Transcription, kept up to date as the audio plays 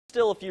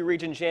Still a few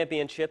region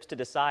championships to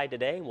decide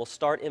today. We'll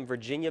start in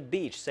Virginia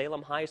Beach.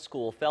 Salem High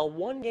School fell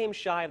one game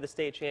shy of the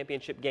state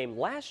championship game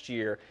last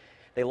year.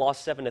 They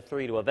lost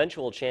 7-3 to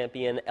eventual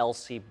champion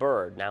LC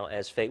Bird. Now,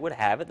 as fate would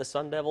have it, the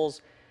Sun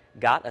Devils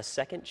got a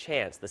second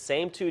chance. The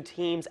same two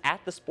teams at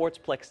the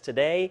Sportsplex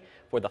today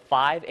for the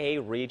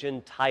 5A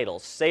region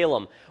titles.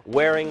 Salem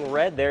wearing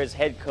red. There's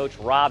head coach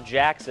Rob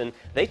Jackson.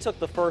 They took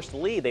the first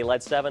lead. They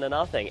led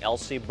 7-0.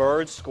 LC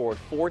Bird scored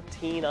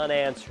 14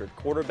 unanswered.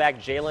 Quarterback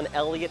Jalen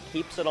Elliott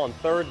keeps it on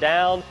third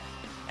down.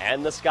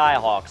 And the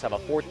Skyhawks have a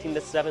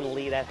 14-7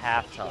 lead at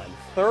halftime.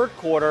 Third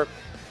quarter,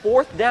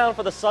 fourth down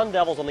for the Sun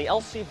Devils on the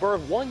LC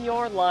Bird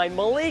 1-yard line.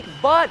 Malik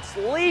Butts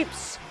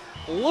leaps,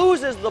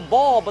 loses the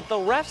ball, but the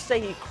refs say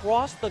he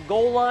crossed the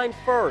goal line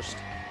first.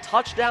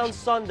 Touchdown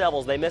Sun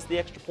Devils. They missed the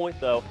extra point,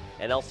 though,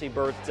 and LC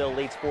Bird still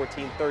leads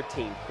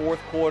 14-13. Fourth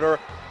quarter,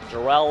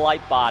 Jarrell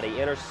Lightbody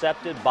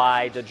intercepted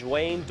by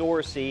DeJuane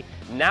Dorsey.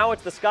 Now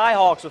it's the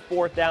Skyhawks with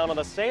fourth down on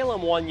the Salem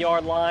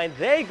 1-yard line.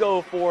 They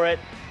go for it,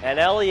 and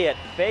Elliott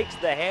fakes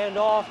the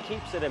handoff,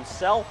 keeps it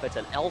himself. It's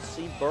an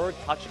LC Bird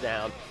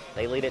touchdown.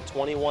 They lead at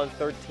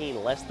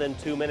 21-13. Less than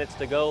 2 minutes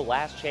to go.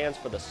 Last chance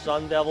for the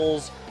Sun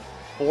Devils.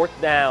 Fourth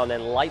down,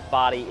 and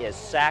Lightbody is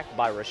sacked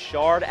by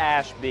Rashard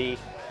Ashby.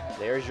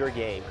 There's your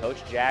game. Coach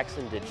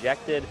Jackson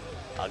dejected.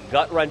 A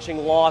gut-wrenching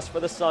loss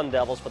for the Sun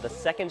Devils for the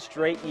second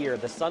straight year.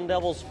 The Sun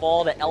Devils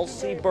fall to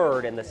LC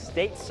Bird in the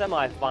state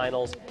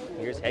semifinals.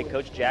 Here's head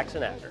coach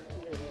Jackson after.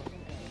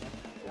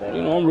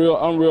 You know,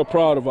 I'm real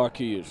proud of our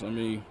kids. I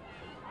mean,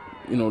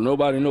 you know,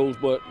 nobody knows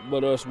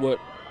but us what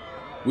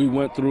we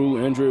went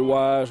through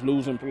injury-wise,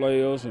 losing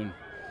players, and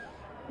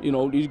you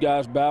know, these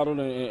guys battled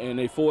and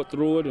they fought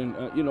through it. And,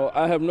 you know,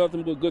 I have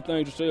nothing but good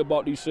things to say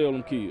about these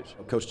Salem kids.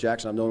 Coach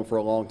Jackson, I've known him for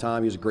a long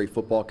time. He's a great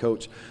football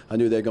coach. I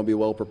knew they were going to be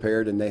well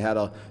prepared, and they had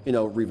a, you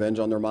know, revenge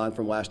on their mind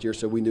from last year,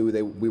 so we knew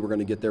we were going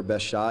to get their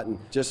best shot. And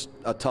just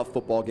a tough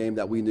football game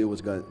that we knew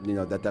was going to, you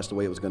know, that's the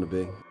way it was going to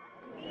be.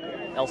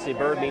 LC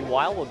Bird,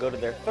 meanwhile, will go to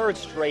their third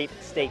straight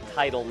state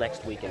title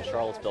next week in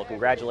Charlottesville.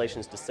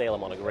 Congratulations to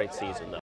Salem on a great season, though.